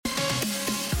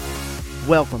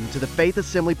Welcome to the Faith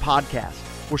Assembly Podcast.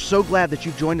 We're so glad that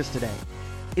you've joined us today.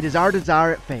 It is our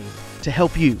desire at Faith to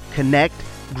help you connect,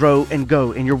 grow, and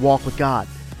go in your walk with God.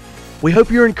 We hope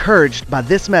you're encouraged by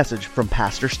this message from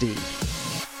Pastor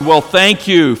Steve. Well, thank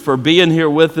you for being here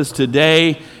with us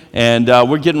today. And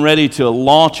we're getting ready to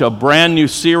launch a brand new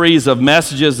series of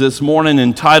messages this morning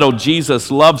entitled Jesus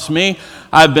Loves Me.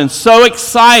 I've been so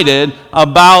excited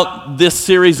about this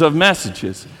series of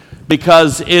messages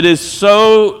because it is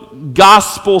so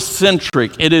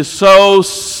gospel-centric. It is so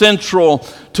central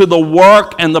to the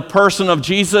work and the person of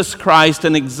Jesus Christ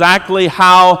and exactly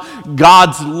how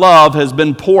God's love has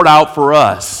been poured out for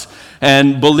us.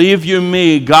 And believe you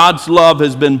me, God's love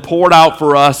has been poured out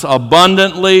for us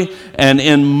abundantly and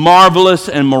in marvelous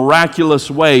and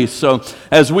miraculous ways. So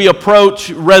as we approach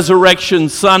Resurrection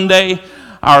Sunday,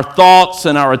 our thoughts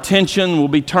and our attention will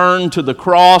be turned to the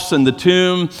cross and the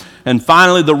tomb and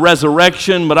finally the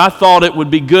resurrection. But I thought it would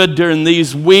be good during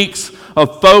these weeks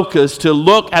of focus to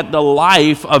look at the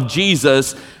life of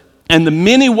Jesus and the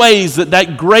many ways that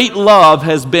that great love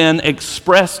has been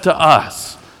expressed to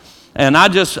us. And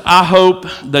I hope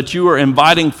that you are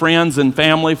inviting friends and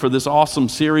family for this awesome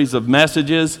series of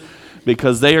messages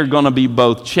because they are going to be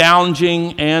both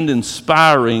challenging and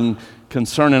inspiring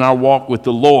concerning our walk with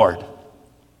the Lord.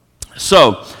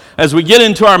 So, as we get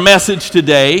into our message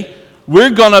today, we're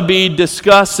going to be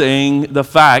discussing the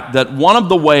fact that one of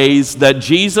the ways that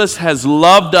Jesus has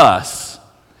loved us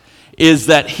is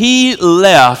that He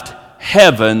left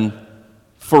heaven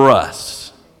for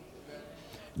us.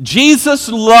 Jesus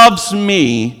loves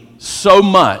me so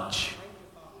much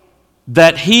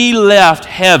that He left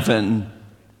heaven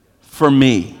for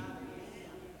me.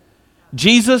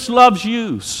 Jesus loves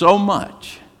you so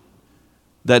much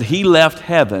that He left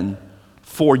heaven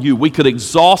for you. We could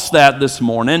exhaust that this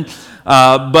morning,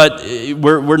 but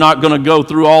we're not going to go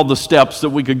through all the steps that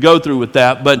we could go through with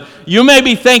that. But you may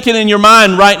be thinking in your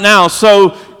mind right now,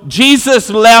 so Jesus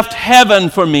left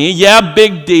heaven for me. Yeah,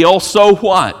 big deal. So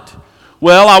what?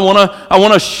 Well, I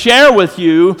want to share with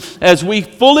you as we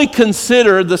fully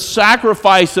consider the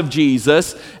sacrifice of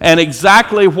Jesus and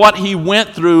exactly what He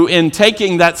went through in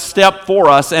taking that step for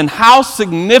us and how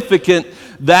significant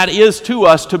that is to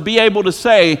us to be able to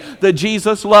say that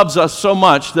Jesus loves us so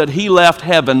much that He left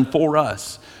heaven for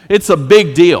us. It's a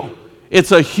big deal.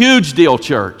 It's a huge deal,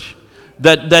 church,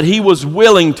 that He was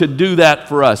willing to do that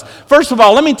for us. First of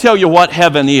all, let me tell you what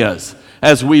heaven is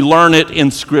as we learn it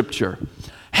in Scripture.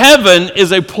 Heaven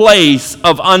is a place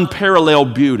of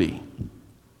unparalleled beauty.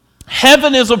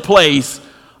 Heaven is a place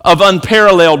of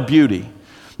unparalleled beauty.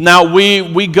 Now,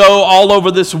 we go all over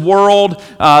this world.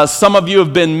 Some of you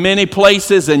have been many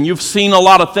places, and you've seen a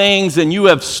lot of things, and you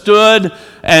have stood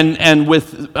and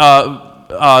with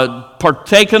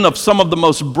partaken of some of the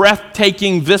most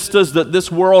breathtaking vistas that this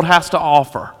world has to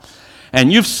offer.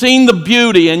 And you've seen the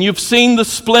beauty and you've seen the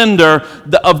splendor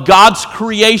of God's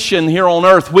creation here on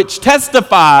earth, which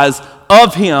testifies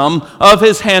of Him, of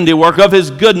His handiwork, of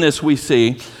His goodness we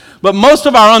see. But most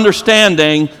of our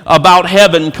understanding about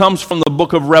heaven comes from the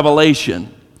book of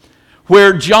Revelation,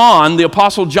 where John, the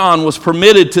Apostle John, was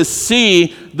permitted to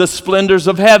see the splendors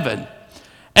of heaven.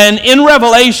 And in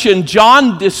Revelation,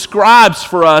 John describes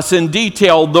for us in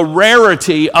detail the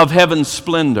rarity of heaven's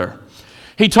splendor.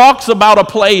 He talks about a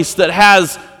place that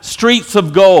has streets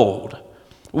of gold,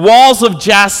 walls of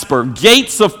jasper,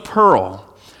 gates of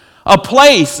pearl. A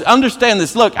place, understand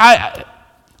this, look, I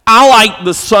like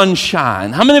the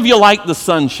sunshine. How many of you like the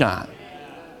sunshine?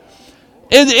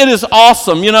 It is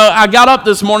awesome. You know, when I got up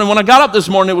this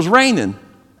morning, it was raining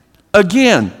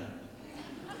again.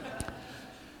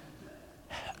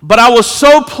 But I was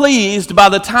so pleased by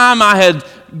the time I had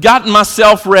gotten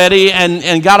myself ready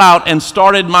and got out and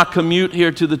started my commute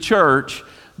here to the church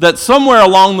that somewhere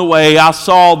along the way I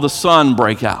saw the sun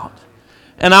break out.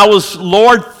 And I was,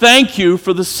 Lord, thank you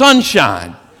for the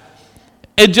sunshine.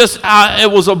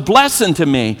 It was a blessing to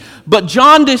me. But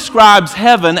John describes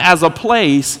heaven as a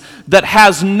place that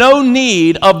has no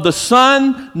need of the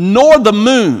sun nor the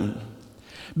moon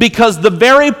because the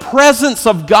very presence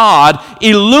of God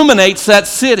illuminates that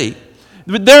city.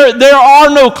 There are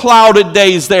no clouded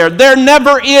days there. There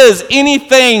never is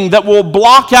anything that will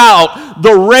block out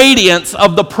the radiance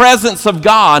of the presence of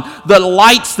God that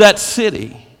lights that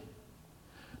city.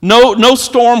 No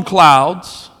storm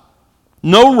clouds,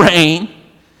 no rain.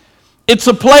 It's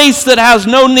a place that has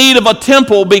no need of a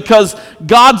temple because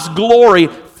God's glory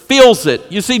fills it.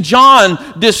 You see,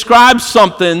 John describes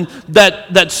something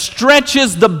that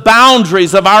stretches the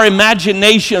boundaries of our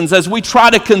imaginations as we try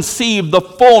to conceive the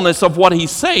fullness of what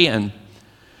he's saying.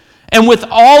 And with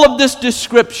all of this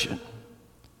description,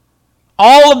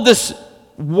 all of this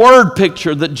word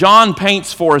picture that John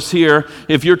paints for us here,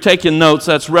 if you're taking notes,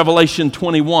 that's Revelation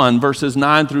 21, verses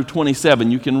 9 through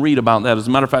 27. You can read about that. As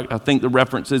a matter of fact, I think the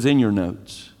reference is in your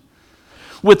notes.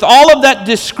 With all of that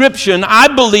description, I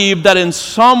believe that in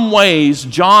some ways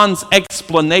John's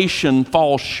explanation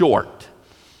falls short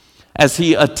as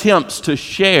he attempts to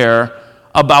share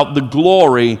about the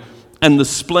glory and the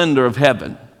splendor of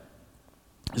heaven.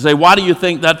 You say, why do you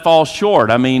think that falls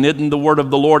short? I mean, isn't the word of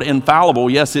the Lord infallible?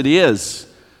 Yes, it is.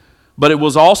 But it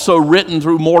was also written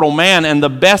through mortal man, and the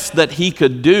best that he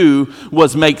could do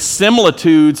was make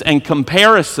similitudes and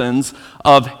comparisons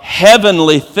of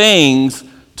heavenly things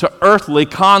to earthly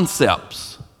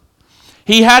concepts.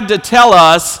 He had to tell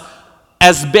us,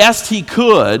 as best he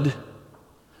could,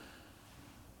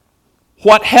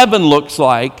 what heaven looks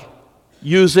like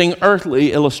using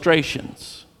earthly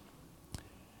illustrations.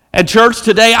 At church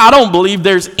today, I don't believe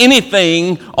there's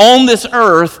anything on this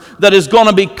earth that is going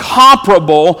to be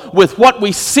comparable with what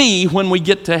we see when we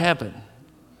get to heaven.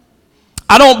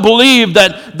 I don't believe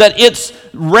that its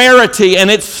rarity and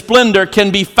its splendor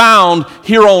can be found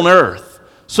here on earth.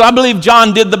 So I believe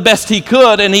John did the best he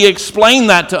could, and he explained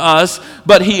that to us,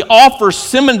 but he offers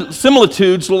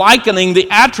similitudes likening the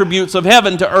attributes of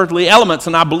heaven to earthly elements,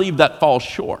 and I believe that falls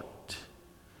short.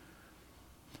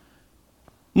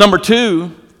 Number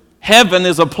two, heaven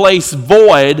is a place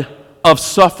void of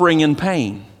suffering and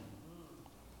pain.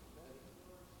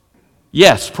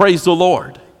 Yes, praise the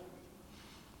Lord.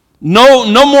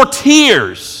 No more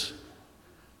tears.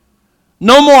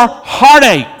 No more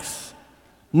heartaches.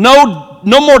 No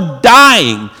more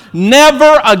dying.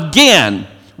 Never again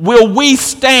will we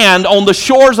stand on the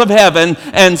shores of heaven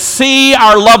and see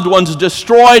our loved ones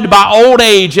destroyed by old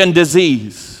age and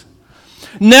disease.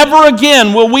 Never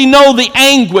again will we know the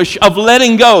anguish of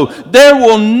letting go. There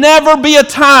will never be a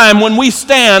time when we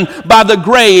stand by the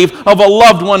grave of a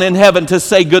loved one in heaven to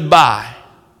say goodbye.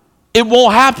 It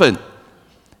won't happen.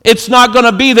 It's not going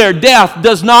to be there. Death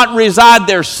does not reside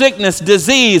there. Sickness,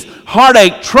 disease,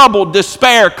 heartache, trouble,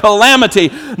 despair,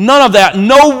 calamity, none of that.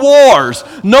 No wars,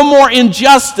 no more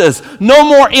injustice, no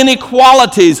more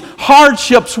inequalities.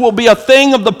 Hardships will be a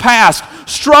thing of the past.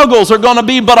 Struggles are going to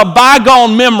be but a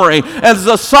bygone memory. As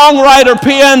the songwriter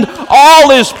penned, all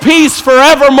is peace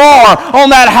forevermore on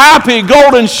that happy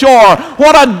golden shore.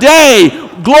 What a day,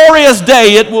 glorious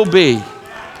day it will be.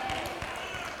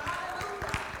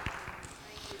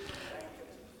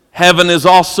 Heaven is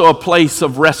also a place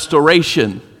of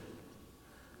restoration.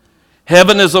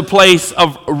 Heaven is a place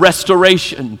of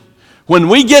restoration. When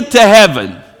we get to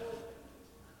heaven,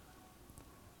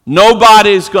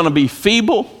 nobody's going to be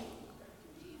feeble.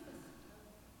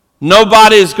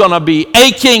 Nobody's going to be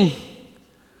aching.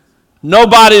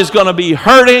 Nobody's going to be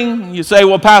hurting. You say,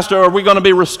 well, Pastor, are we going to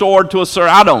be restored to a certain...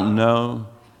 I don't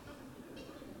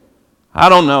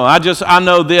know. I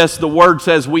know this. The word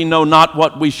says we know not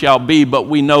what we shall be, but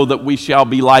we know that we shall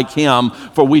be like him,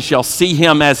 for we shall see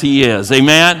him as he is.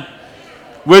 Amen?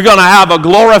 We're going to have a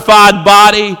glorified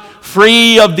body,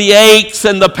 free of the aches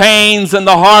and the pains and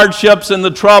the hardships and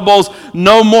the troubles.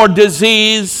 No more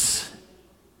disease.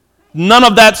 None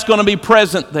of that's going to be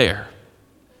present there.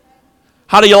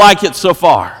 How do you like it so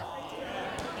far?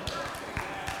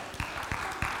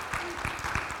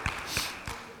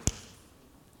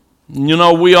 You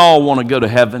know, we all want to go to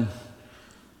heaven.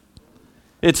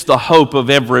 It's the hope of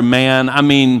every man. I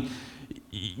mean,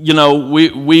 you know,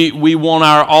 we want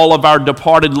all of our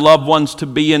departed loved ones to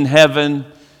be in heaven.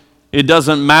 It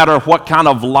doesn't matter what kind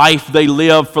of life they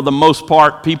live. For the most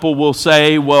part, people will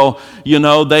say, well, you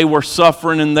know, they were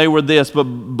suffering and they were this, but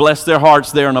bless their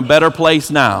hearts, they're in a better place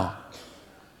now.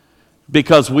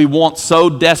 Because we want so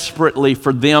desperately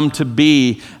for them to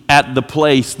be at the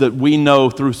place that we know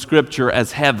through Scripture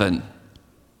as heaven.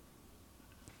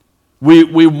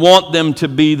 We want them to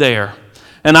be there.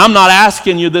 And I'm not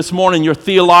asking you this morning your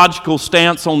theological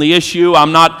stance on the issue.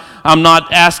 I'm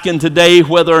not asking today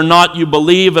whether or not you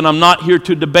believe, and I'm not here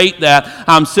to debate that.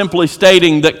 I'm simply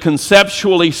stating that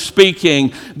conceptually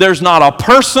speaking, there's not a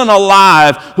person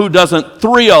alive who doesn't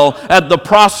thrill at the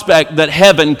prospect that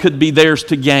heaven could be theirs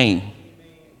to gain.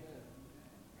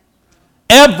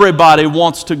 Everybody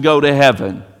wants to go to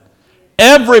heaven.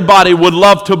 Everybody would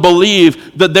love to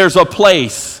believe that there's a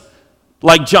place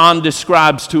like John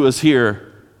describes to us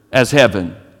here as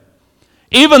heaven.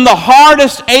 Even the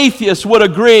hardest atheists would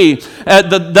agree that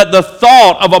the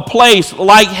thought of a place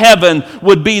like heaven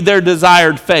would be their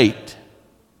desired fate.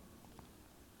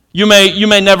 You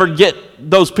may never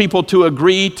get those people to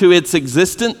agree to its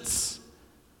existence,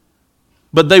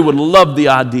 but they would love the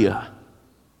idea.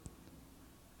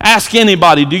 Ask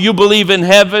anybody, do you believe in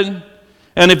heaven?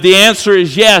 And if the answer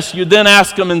is yes, you then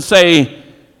ask them and say,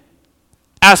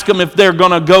 Ask them if they're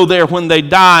going to go there when they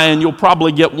die, and you'll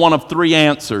probably get one of three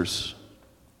answers.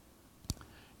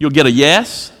 You'll get a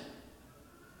yes.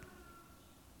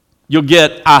 You'll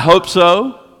get, I hope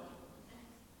so.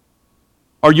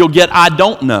 Or you'll get, I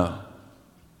don't know.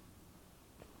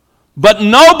 But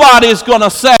nobody's going to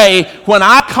say, when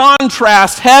I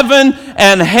contrast heaven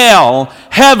and hell,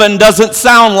 heaven doesn't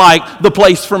sound like the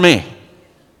place for me.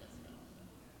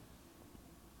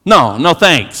 No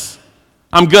thanks.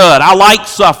 I'm good. I like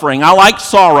suffering. I like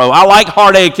sorrow. I like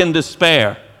heartache and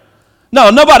despair. No,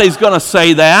 nobody's going to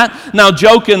say that. Now,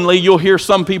 jokingly, you'll hear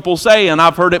some people say, and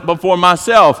I've heard it before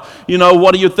myself,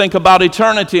 what do you think about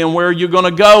eternity and where are you going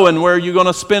to go and where are you going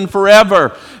to spend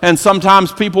forever? And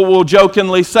sometimes people will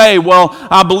jokingly say, well,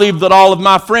 I believe that all of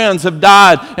my friends have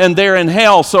died and they're in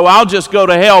hell, so I'll just go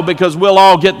to hell because we'll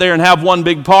all get there and have one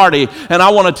big party. And I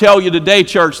want to tell you today,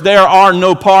 church, there are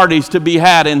no parties to be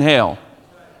had in hell.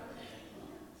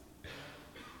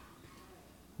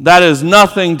 That is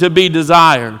nothing to be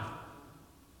desired.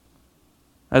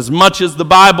 As much as the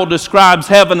Bible describes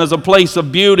heaven as a place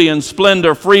of beauty and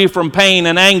splendor, free from pain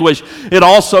and anguish, it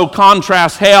also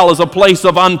contrasts hell as a place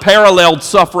of unparalleled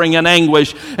suffering and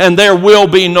anguish, and there will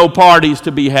be no parties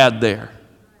to be had there.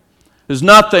 There's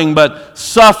nothing but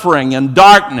suffering and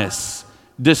darkness,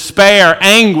 despair,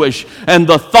 anguish, and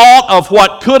the thought of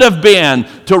what could have been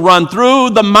to run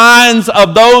through the minds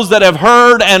of those that have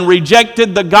heard and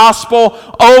rejected the gospel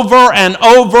over and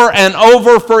over and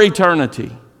over for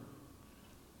eternity.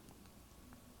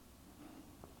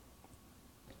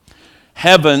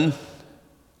 Heaven,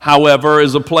 however,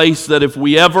 is a place that if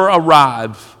we ever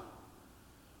arrive,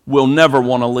 we'll never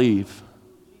want to leave.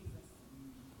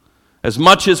 As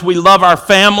much as we love our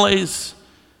families,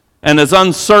 and as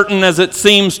uncertain as it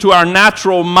seems to our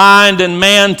natural mind and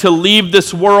man to leave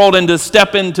this world and to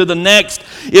step into the next,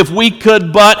 if we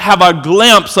could but have a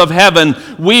glimpse of heaven,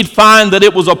 we'd find that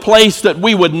it was a place that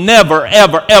we would never,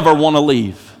 ever, ever want to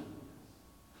leave.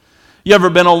 You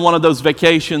ever been on one of those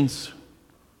vacations?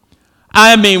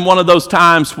 I mean, one of those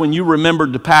times when you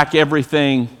remembered to pack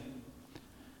everything.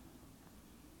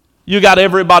 You got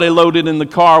everybody loaded in the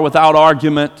car without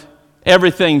argument.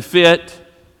 Everything fit.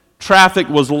 Traffic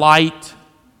was light.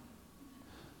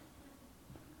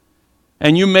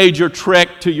 And you made your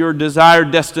trek to your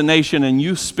desired destination and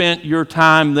you spent your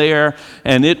time there,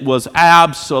 and it was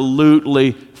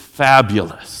absolutely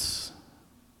fabulous.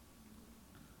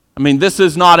 I mean, this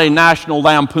is not a National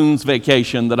Lampoon's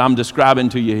Vacation that I'm describing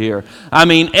to you here. I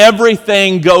mean,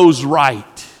 everything goes right.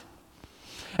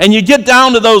 And you get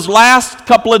down to those last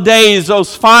couple of days,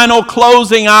 those final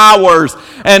closing hours,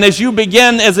 and as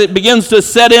it begins to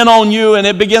set in on you and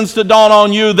it begins to dawn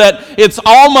on you that it's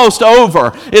almost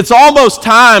over. It's almost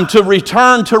time to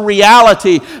return to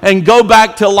reality and go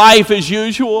back to life as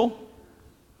usual.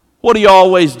 What do you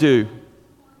always do?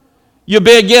 You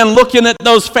begin looking at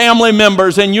those family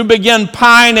members and you begin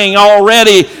pining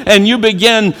already and you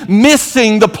begin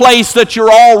missing the place that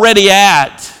you're already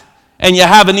at and you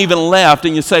haven't even left,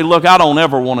 and you say, look, I don't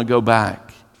ever want to go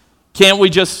back. Can't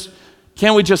we just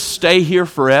stay here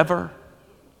forever?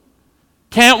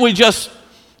 Can't we just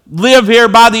live here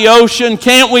by the ocean?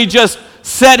 Can't we just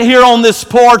sit here on this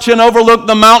porch and overlook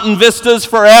the mountain vistas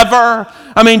forever?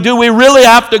 I mean, do we really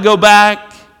have to go back?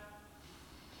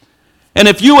 And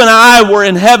if you and I were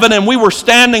in heaven and we were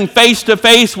standing face to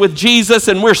face with Jesus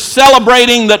and we're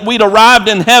celebrating that we'd arrived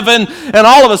in heaven, and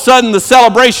all of a sudden the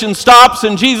celebration stops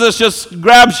and Jesus just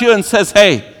grabs you and says,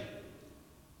 hey,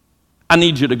 I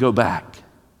need you to go back.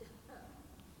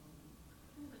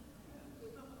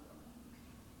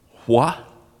 What?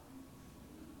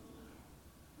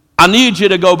 I need you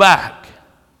to go back.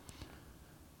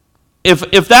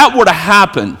 If that were to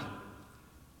happen,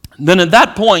 then at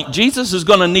that point, Jesus is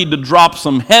going to need to drop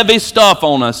some heavy stuff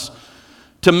on us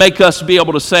to make us be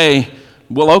able to say,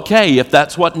 well, okay, if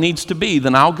that's what needs to be,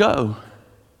 then I'll go.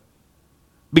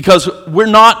 Because we're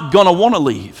not going to want to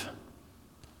leave.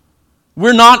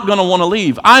 We're not going to want to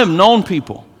leave. I have known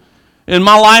people in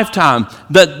my lifetime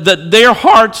that their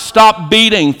hearts stopped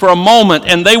beating for a moment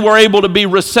and they were able to be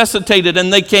resuscitated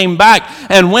and they came back.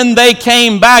 And when they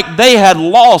came back, they had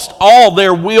lost all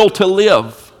their will to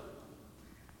live.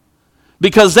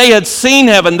 Because they had seen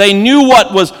heaven. They knew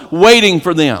what was waiting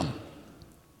for them.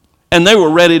 And they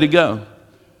were ready to go.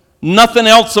 Nothing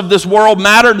else of this world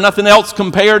mattered. Nothing else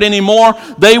compared anymore.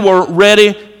 They were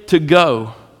ready to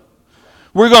go.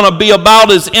 We're going to be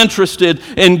about as interested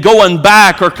in going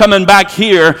back or coming back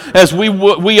here as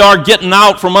we are getting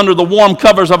out from under the warm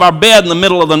covers of our bed in the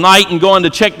middle of the night and going to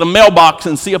check the mailbox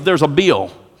and see if there's a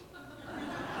bill.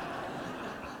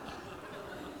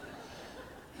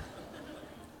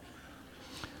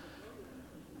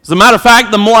 As a matter of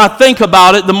fact, the more I think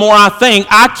about it, the more I think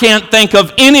I can't think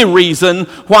of any reason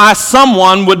why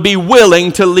someone would be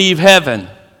willing to leave heaven.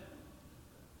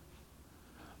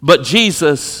 But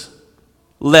Jesus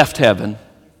left heaven.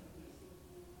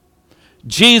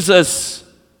 Jesus,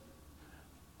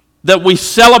 that we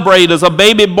celebrate as a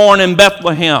baby born in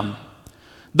Bethlehem,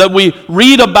 that we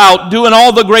read about doing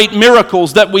all the great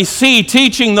miracles, that we see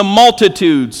teaching the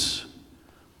multitudes,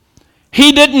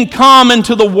 he didn't come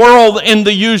into the world in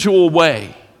the usual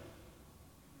way.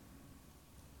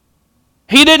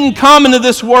 He didn't come into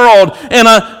this world in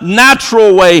a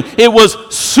natural way. It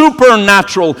was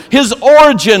supernatural. His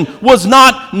origin was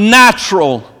not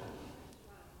natural.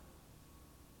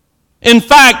 In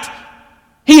fact,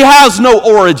 he has no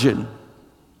origin.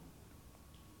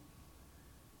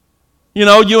 You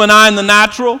know, you and I in the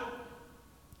natural,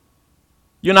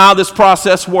 you know how this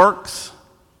process works.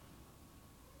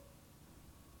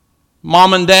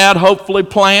 Mom and Dad hopefully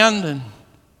planned, and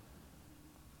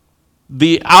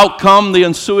the outcome, the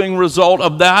ensuing result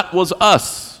of that was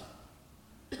us.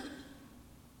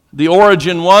 The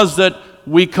origin was that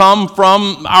we come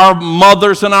from our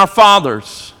mothers and our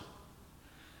fathers.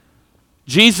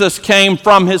 Jesus came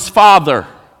from his father,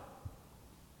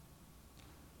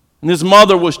 and his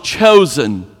mother was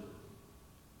chosen,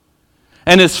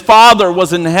 and his father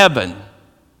was in heaven.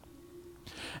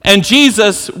 And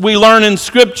Jesus, we learn in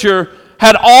Scripture,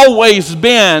 had always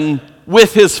been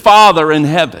with his Father in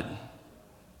heaven.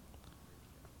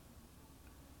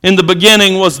 In the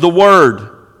beginning was the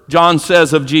Word, John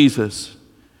says of Jesus.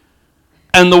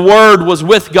 And the Word was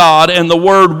with God, and the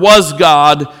Word was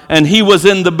God, and he was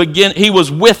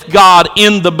with God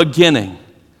in the beginning.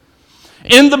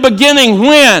 In the beginning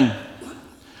when?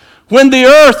 When the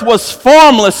earth was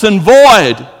formless and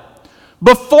void.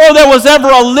 Before there was ever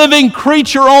a living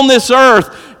creature on this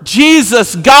earth,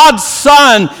 Jesus, God's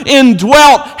Son,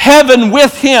 indwelt heaven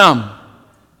with him.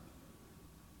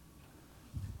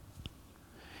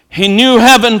 He knew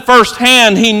heaven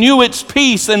firsthand. He knew its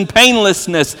peace and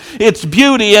painlessness, its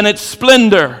beauty and its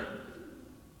splendor.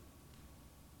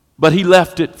 But he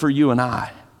left it for you and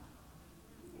I.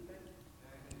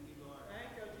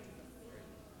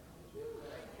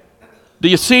 Do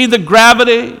you see the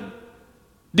gravity?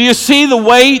 Do you see the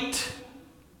weight?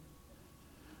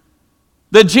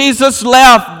 That Jesus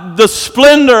left the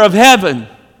splendor of heaven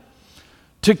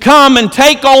to come and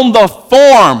take on the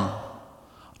form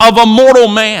of a mortal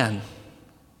man.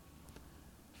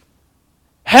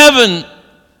 Heaven,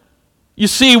 you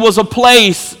see, was a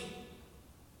place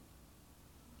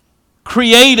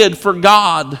created for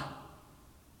God,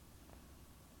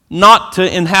 not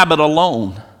to inhabit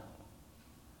alone.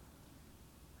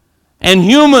 And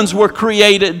humans were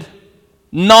created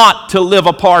not to live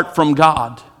apart from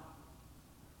God.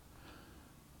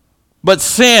 But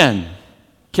sin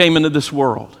came into this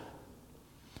world.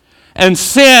 And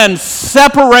sin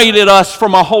separated us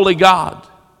from a holy God.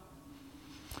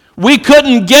 We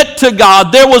couldn't get to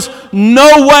God. There was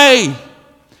no way.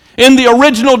 In the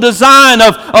original design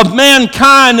of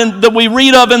mankind that we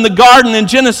read of in the garden in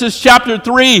Genesis chapter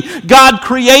 3, God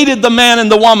created the man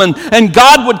and the woman, and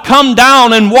God would come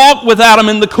down and walk with Adam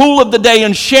in the cool of the day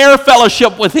and share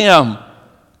fellowship with him.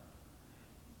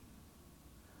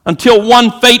 Until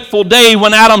one fateful day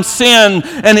when Adam sinned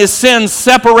and his sin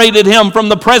separated him from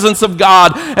the presence of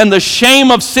God, and the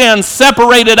shame of sin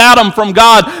separated Adam from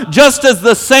God, just as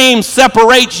the same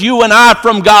separates you and I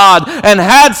from God, and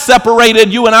had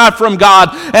separated you and I from God,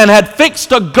 and had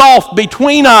fixed a gulf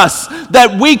between us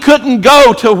that we couldn't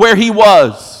go to where he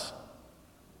was.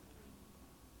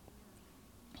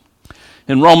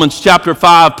 In Romans chapter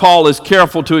 5, Paul is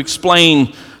careful to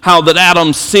explain how that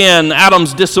Adam's sin,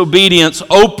 Adam's disobedience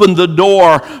opened the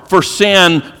door for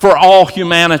sin for all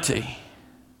humanity.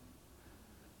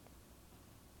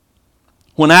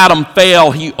 When Adam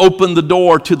fell, he opened the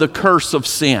door to the curse of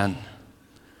sin.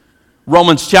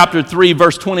 Romans chapter 3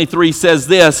 verse 23 says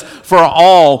this, "For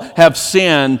all have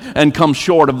sinned and come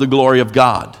short of the glory of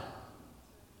God."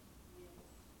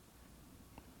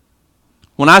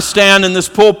 When I stand in this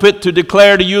pulpit to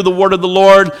declare to you the word of the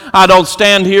Lord, I don't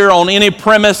stand here on any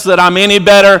premise that I'm any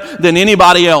better than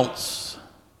anybody else.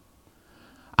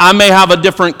 I may have a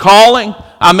different calling,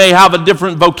 I may have a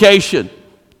different vocation,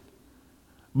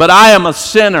 but I am a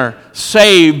sinner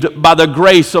saved by the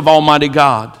grace of Almighty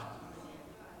God.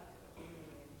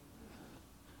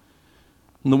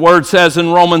 And the word says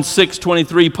in Romans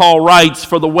 6:23, Paul writes,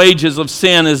 "For the wages of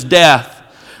sin is death,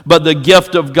 But the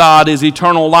gift of God is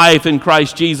eternal life in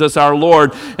Christ Jesus our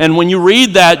Lord. And when you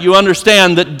read that, you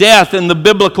understand that death in the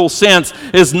biblical sense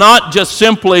is not just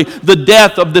simply the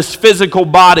death of this physical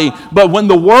body, but when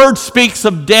the Word speaks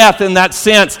of death in that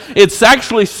sense, it's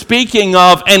actually speaking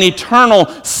of an eternal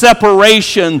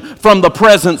separation from the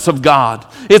presence of God.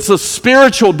 It's a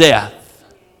spiritual death.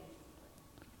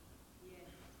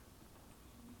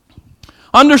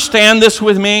 Understand this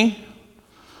with me.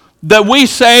 That we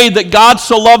say that God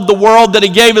so loved the world that He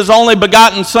gave His only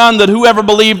begotten Son, that whoever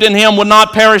believed in Him would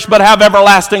not perish but have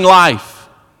everlasting life.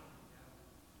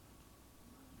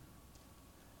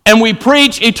 And we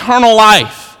preach eternal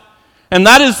life. And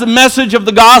that is the message of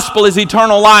the gospel, is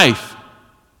eternal life.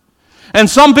 And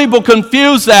some people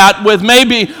confuse that with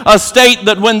maybe a state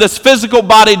that when this physical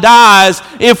body dies,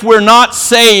 if we're not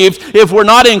saved, if we're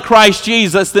not in Christ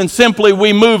Jesus, then simply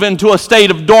we move into a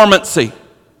state of dormancy.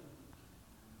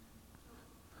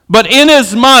 But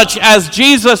inasmuch as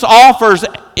Jesus offers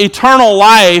eternal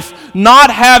life, not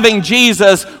having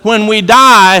Jesus when we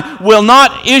die will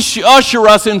not usher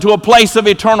us into a place of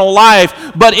eternal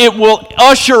life, but it will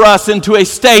usher us into a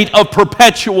state of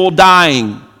perpetual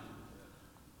dying.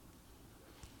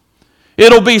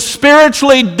 It'll be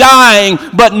spiritually dying,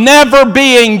 but never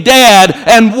being dead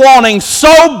and wanting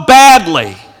so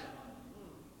badly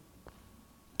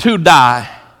to die.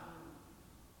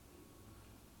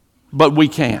 But we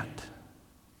can't.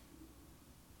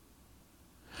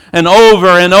 And over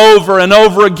and over and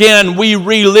over again, we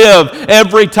relive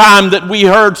every time that we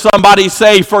heard somebody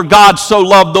say, "For God so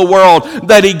loved the world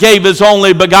that He gave His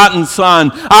only begotten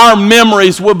Son." Our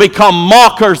memories will become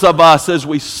mockers of us as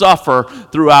we suffer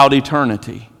throughout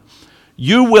eternity.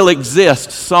 You will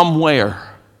exist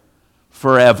somewhere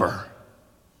forever.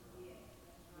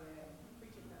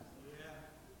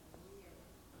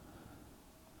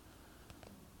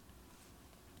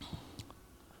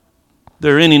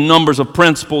 There are any numbers of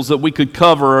principles that we could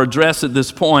cover or address at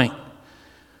this point.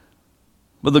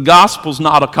 But the gospel's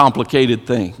not a complicated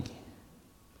thing.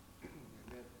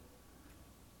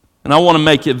 And I want to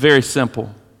make it very simple.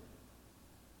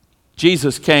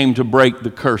 Jesus came to break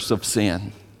the curse of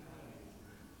sin.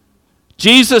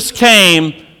 Jesus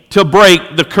came to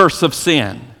break the curse of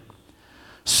sin.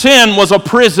 Sin was a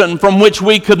prison from which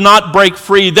we could not break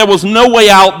free. There was no way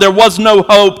out. There was no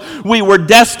hope. We were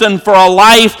destined for a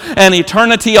life and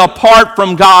eternity apart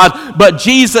from God. But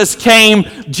Jesus came.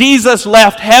 Jesus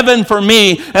left heaven for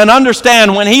me. And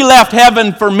understand, when He left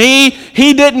heaven for me,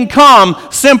 He didn't come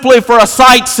simply for a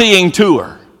sightseeing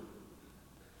tour.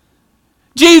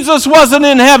 Jesus wasn't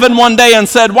in heaven one day and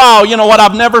said, "Wow, you know what,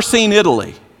 I've never seen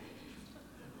Italy.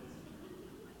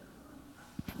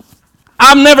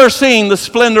 I've never seen the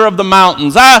splendor of the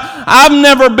mountains. I've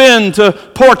never been to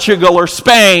Portugal or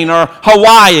Spain or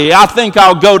Hawaii. I think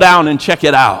I'll go down and check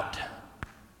it out."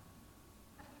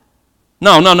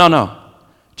 No.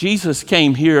 Jesus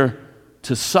came here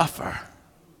to suffer,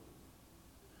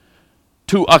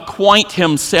 to acquaint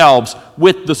Himself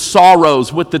with the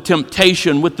sorrows, with the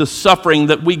temptation, with the suffering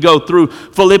that we go through.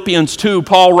 Philippians 2,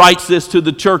 Paul writes this to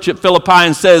the church at Philippi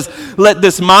and says, "Let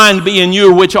this mind be in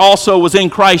you, which also was in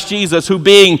Christ Jesus, who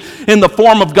being in the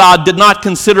form of God did not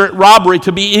consider it robbery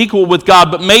to be equal with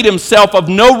God, but made Himself of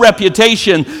no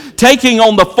reputation, taking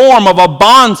on the form of a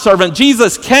bondservant."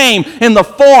 Jesus came in the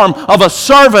form of a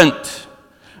servant.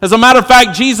 As a matter of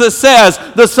fact, Jesus says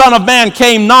the Son of Man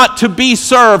came not to be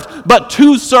served, but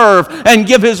to serve and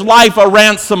give His life a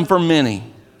ransom for many.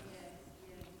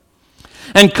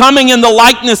 And coming in the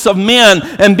likeness of men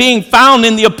and being found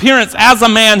in the appearance as a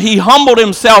man, He humbled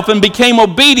Himself and became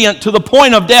obedient to the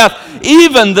point of death,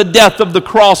 even the death of the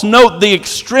cross. Note the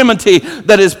extremity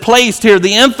that is placed here,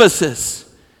 the emphasis.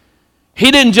 He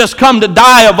didn't just come to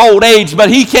die of old age, but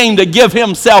He came to give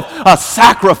Himself a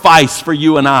sacrifice for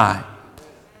you and I.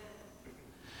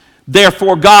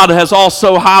 Therefore God has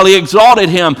also highly exalted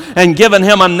Him and given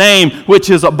Him a name which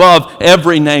is above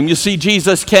every name. You see,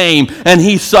 Jesus came and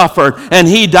He suffered and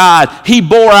He died. He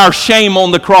bore our shame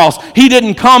on the cross. He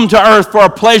didn't come to earth for a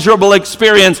pleasurable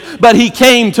experience, but He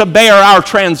came to bear our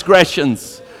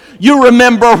transgressions. You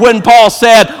remember when Paul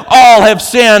said, "All have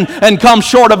sinned and come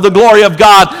short of the glory of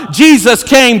God." Jesus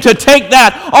came to take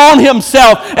that on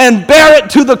Himself and bear it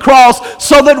to the cross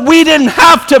so that we didn't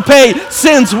have to pay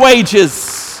sin's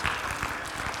wages.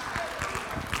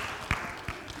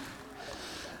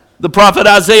 The prophet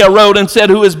Isaiah wrote and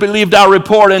said, "Who has believed our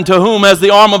report, and to whom has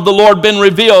the arm of the Lord been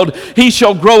revealed? He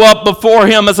shall grow up before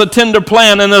Him as a tender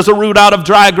plant and as a root out of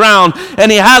dry ground.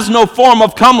 And He has no form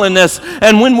of comeliness.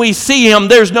 And when we see Him,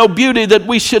 there's no beauty that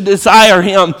we should desire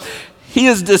Him. He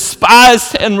is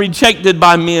despised and rejected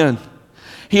by men.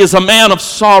 He is a man of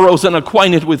sorrows and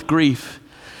acquainted with grief.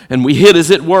 And we hid, as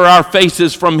it were, our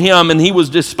faces from him, and he was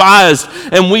despised,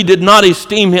 and we did not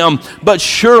esteem him. But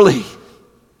surely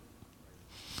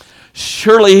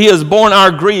he has borne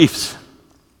our griefs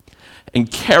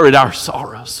and carried our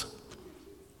sorrows.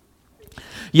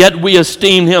 Yet we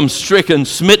esteemed him stricken,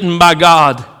 smitten by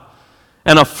God,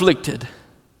 and afflicted.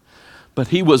 But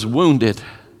he was wounded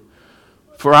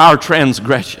for our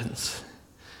transgressions.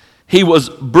 He was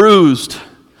bruised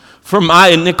for my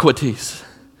iniquities.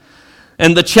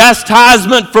 And the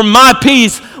chastisement for my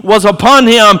peace was upon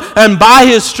him, and by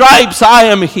his stripes I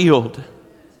am healed.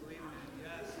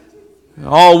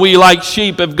 All we like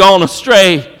sheep have gone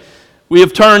astray. We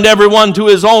have turned everyone to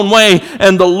his own way,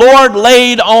 and the Lord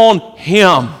laid on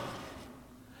him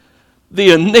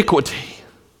the iniquity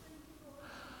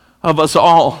of us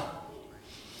all.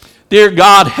 Dear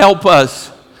God, help us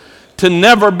to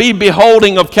never be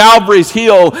beholding of Calvary's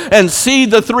hill and see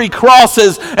the three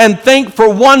crosses and think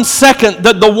for 1 second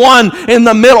that the one in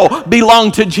the middle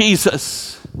belonged to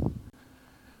Jesus.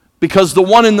 Because the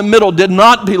one in the middle did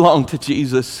not belong to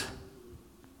Jesus.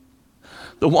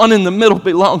 The one in the middle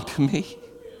belonged to me.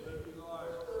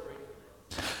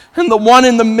 And the one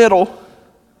in the middle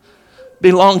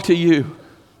belonged to you.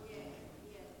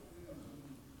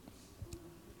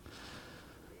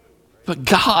 But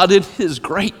God, in his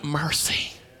great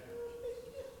mercy,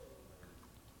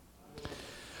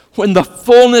 when the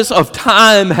fullness of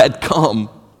time had come,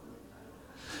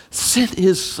 sent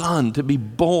his Son to be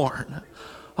born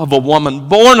of a woman,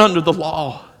 born under the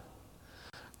law,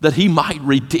 that he might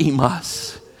redeem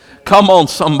us. Come on,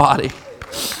 somebody.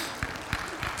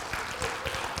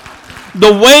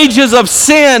 The wages of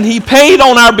sin he paid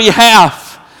on our behalf.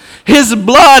 His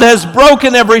blood has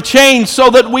broken every chain so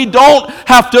that we don't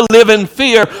have to live in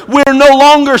fear. We're no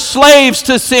longer slaves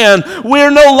to sin.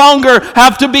 We're no longer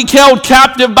have to be held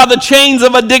captive by the chains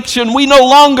of addiction. We no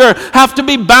longer have to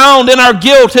be bound in our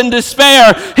guilt and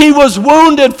despair. He was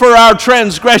wounded for our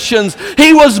transgressions.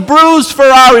 He was bruised for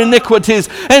our iniquities.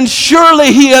 And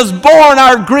surely he has borne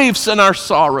our griefs and our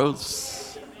sorrows.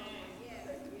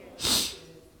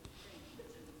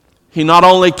 He not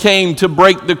only came to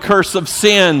break the curse of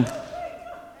sin,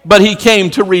 but he came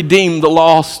to redeem the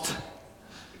lost.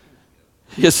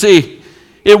 You see,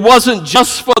 it wasn't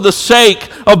just for the sake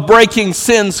of breaking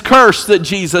sin's curse that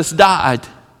Jesus died.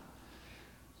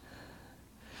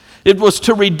 It was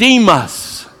to redeem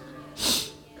us.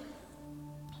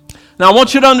 Now I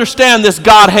want you to understand this: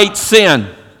 God hates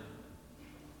sin.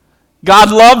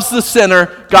 God loves the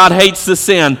sinner. God hates the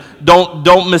sin.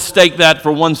 Don't mistake that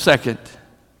for 1 second.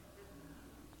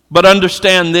 But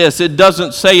understand this, it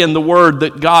doesn't say in the Word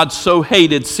that God so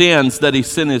hated sins that he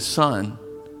sent his Son.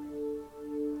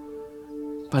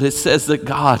 But it says that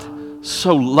God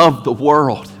so loved the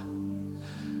world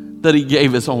that he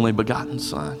gave his only begotten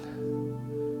Son.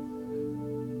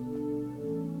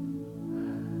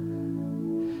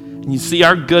 And you see,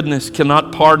 our goodness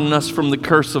cannot pardon us from the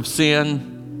curse of sin.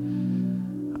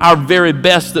 Our very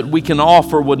best that we can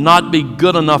offer would not be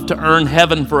good enough to earn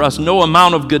heaven for us. No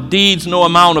amount of good deeds, no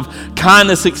amount of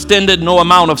kindness extended, no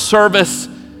amount of service.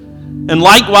 And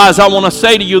likewise, I want to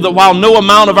say to you that while no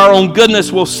amount of our own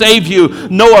goodness will save you,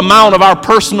 no amount of our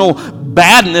personal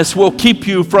badness will keep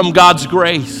you from God's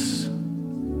grace.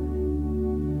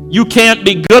 You can't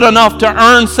be good enough to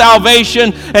earn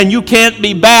salvation, and you can't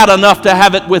be bad enough to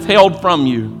have it withheld from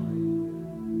you.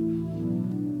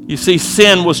 You see,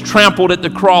 sin was trampled at the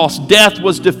cross. Death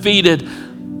was defeated.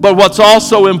 But what's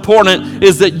also important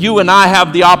is that you and I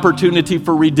have the opportunity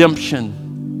for redemption.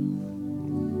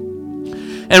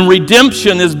 And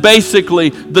redemption is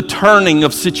basically the turning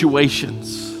of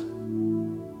situations.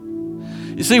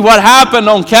 You see, what happened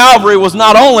on Calvary was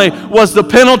not only was the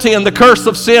penalty and the curse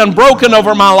of sin broken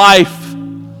over my life,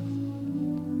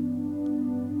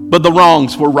 but the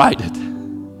wrongs were righted.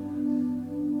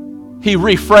 He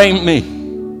reframed me.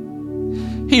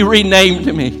 He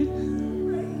renamed me.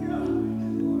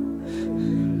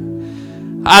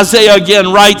 Isaiah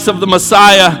again writes of the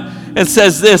Messiah and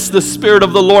says this: the Spirit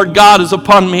of the Lord God is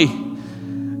upon me,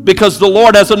 because the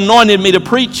Lord has anointed me to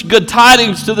preach good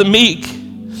tidings to the meek.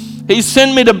 He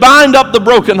sent me to bind up the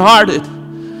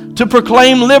brokenhearted, to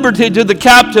proclaim liberty to the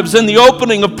captives and the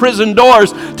opening of prison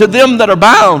doors to them that are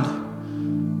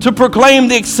bound, to proclaim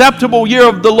the acceptable year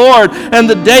of the Lord and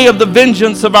the day of the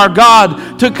vengeance of our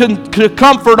God, to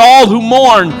comfort all who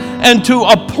mourn, and to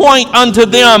appoint unto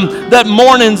them that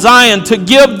mourn in Zion, to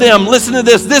give them, listen to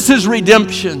this is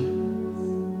redemption.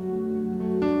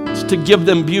 It's to give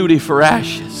them beauty for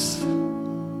ashes.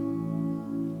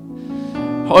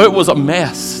 Oh, it was a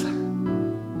mess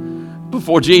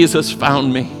before Jesus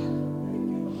found me.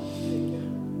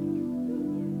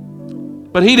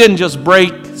 But He didn't just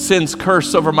break sin's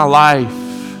curse over my life.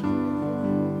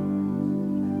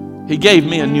 He gave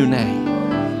me a new name.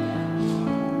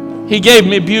 He gave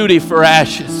me beauty for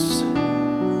ashes,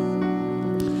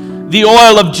 the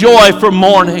oil of joy for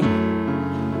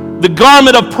mourning, the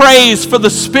garment of praise for the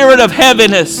spirit of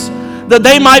heaviness, that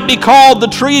they might be called the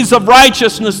trees of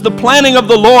righteousness, the planting of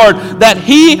the Lord, that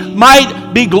He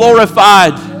might be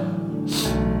glorified.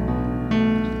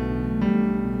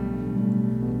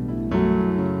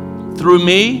 Through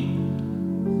me,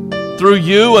 through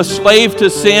you, a slave to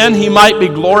sin, He might be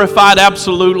glorified.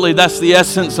 Absolutely. That's the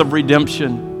essence of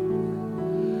redemption.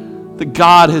 That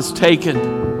God has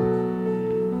taken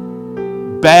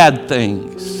bad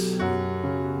things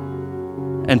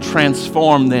and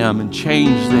transformed them and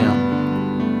changed them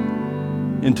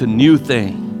into new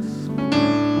things,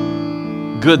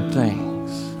 good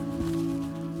things.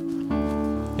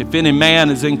 If any man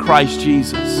is in Christ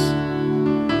Jesus,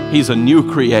 he's a new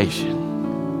creation.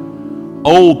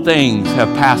 Old things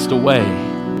have passed away.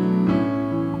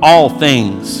 All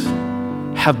things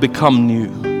have become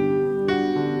new.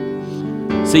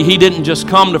 See, He didn't just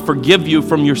come to forgive you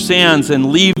from your sins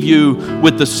and leave you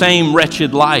with the same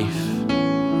wretched life,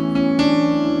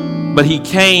 but He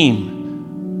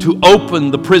came to open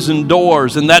the prison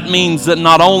doors. And that means that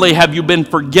not only have you been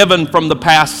forgiven from the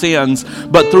past sins,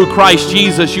 but through Christ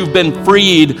Jesus you've been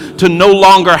freed to no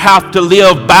longer have to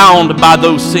live bound by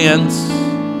those sins.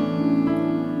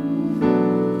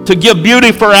 To give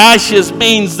beauty for ashes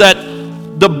means that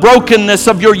the brokenness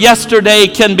of your yesterday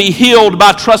can be healed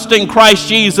by trusting Christ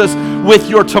Jesus with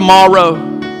your tomorrow.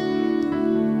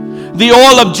 The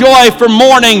oil of joy for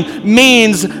mourning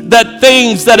means that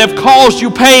things that have caused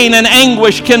you pain and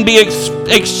anguish can be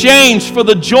exchanged for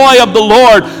the joy of the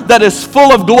Lord that is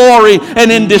full of glory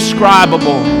and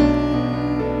indescribable.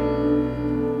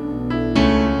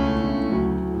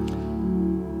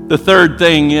 The third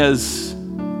thing is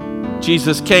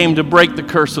Jesus came to break the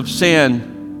curse of sin.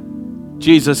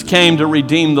 Jesus came to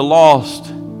redeem the lost,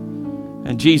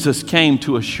 and Jesus came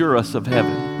to assure us of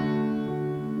heaven.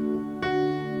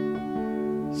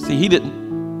 See, He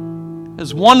didn't,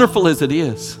 as wonderful as it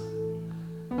is,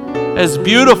 as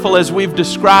beautiful as we've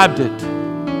described it,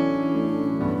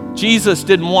 Jesus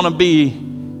didn't want to be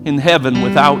in heaven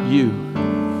without you.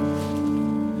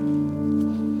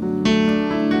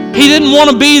 He didn't want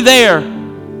to be there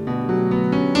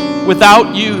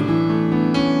without you.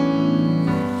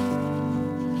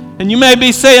 And you may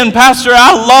be saying, Pastor,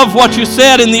 I love what you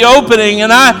said in the opening,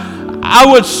 and I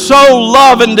would so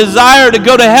love and desire to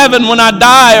go to heaven when I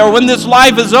die or when this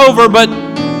life is over, but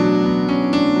I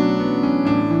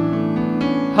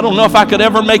don't know if I could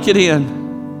ever make it in.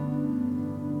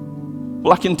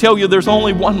 Well, I can tell you there's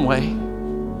only one way.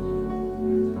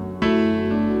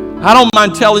 I don't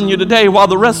mind telling you today, while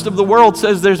the rest of the world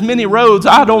says there's many roads,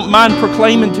 I don't mind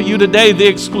proclaiming to you today the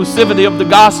exclusivity of the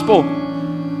gospel.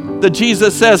 That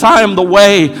Jesus says, I am the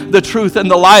way, the truth, and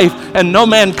the life, and no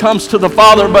man comes to the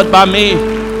Father but by me.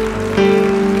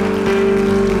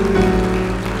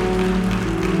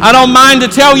 I don't mind to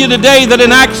tell you today that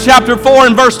in Acts chapter 4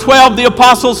 and verse 12, the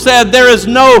apostle said, there is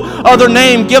no other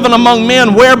name given among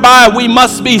men whereby we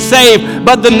must be saved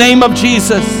but the name of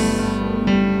Jesus.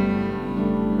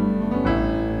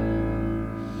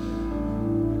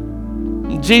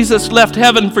 Jesus left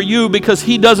heaven for you because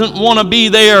He doesn't want to be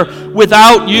there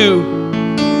without you.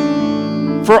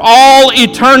 For all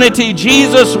eternity,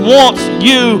 Jesus wants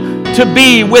you to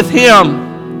be with Him.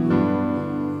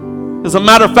 As a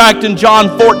matter of fact, in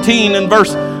John 14 and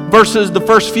the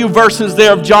first few verses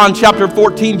there of John chapter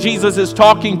 14, Jesus is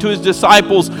talking to His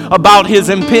disciples about His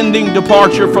impending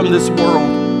departure from this world.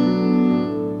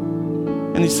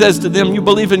 And He says to them, you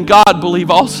believe in God, believe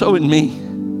also in me.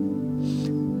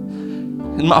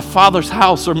 In my Father's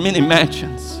house are many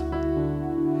mansions.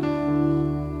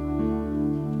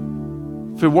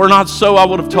 If it were not so, I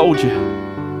would have told you.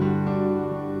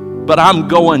 But I'm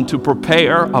going to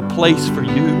prepare a place for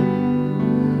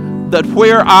you, that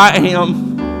where I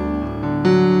am,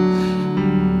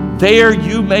 there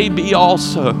you may be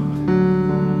also.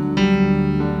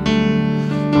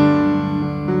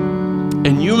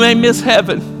 And you may miss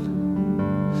heaven.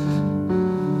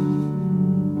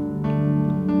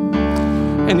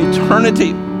 And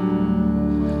eternity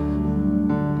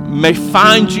may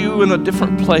find you in a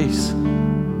different place.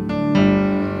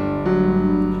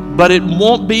 But it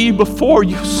won't be before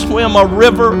you swim a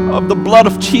river of the blood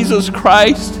of Jesus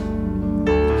Christ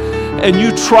and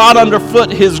you trod underfoot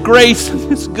His grace and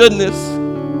His goodness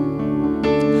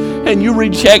and you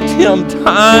reject Him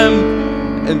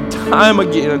time and time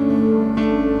again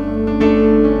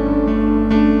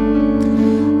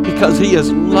because He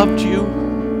has loved you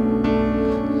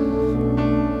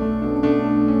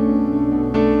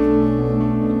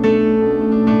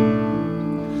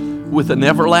with an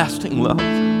everlasting love.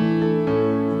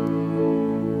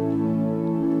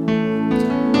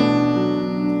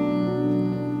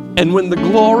 And when the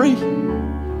glory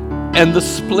and the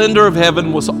splendor of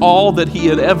heaven was all that he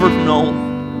had ever known,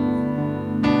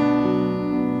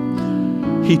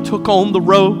 he took on the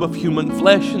robe of human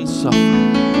flesh and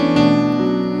suffering.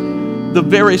 The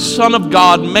very Son of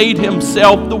God made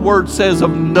himself, the word says,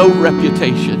 of no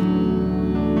reputation.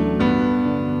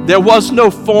 There was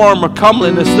no form or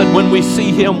comeliness that when we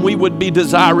see him, we would be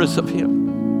desirous of him.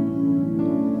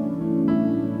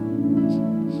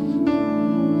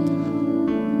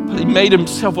 But he made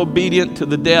himself obedient to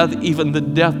the death, even the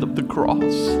death of the cross.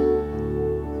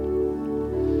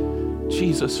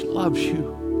 Jesus loves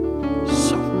you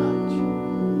so much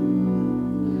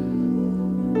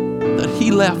that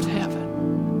he left heaven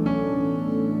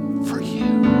for you.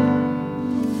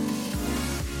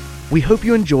 We hope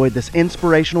you enjoyed this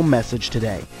inspirational message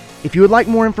today. If you would like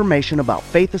more information about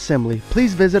Faith Assembly,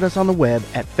 please visit us on the web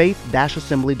at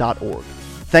faith-assembly.org.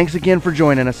 Thanks again for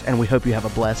joining us, and we hope you have a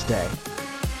blessed day.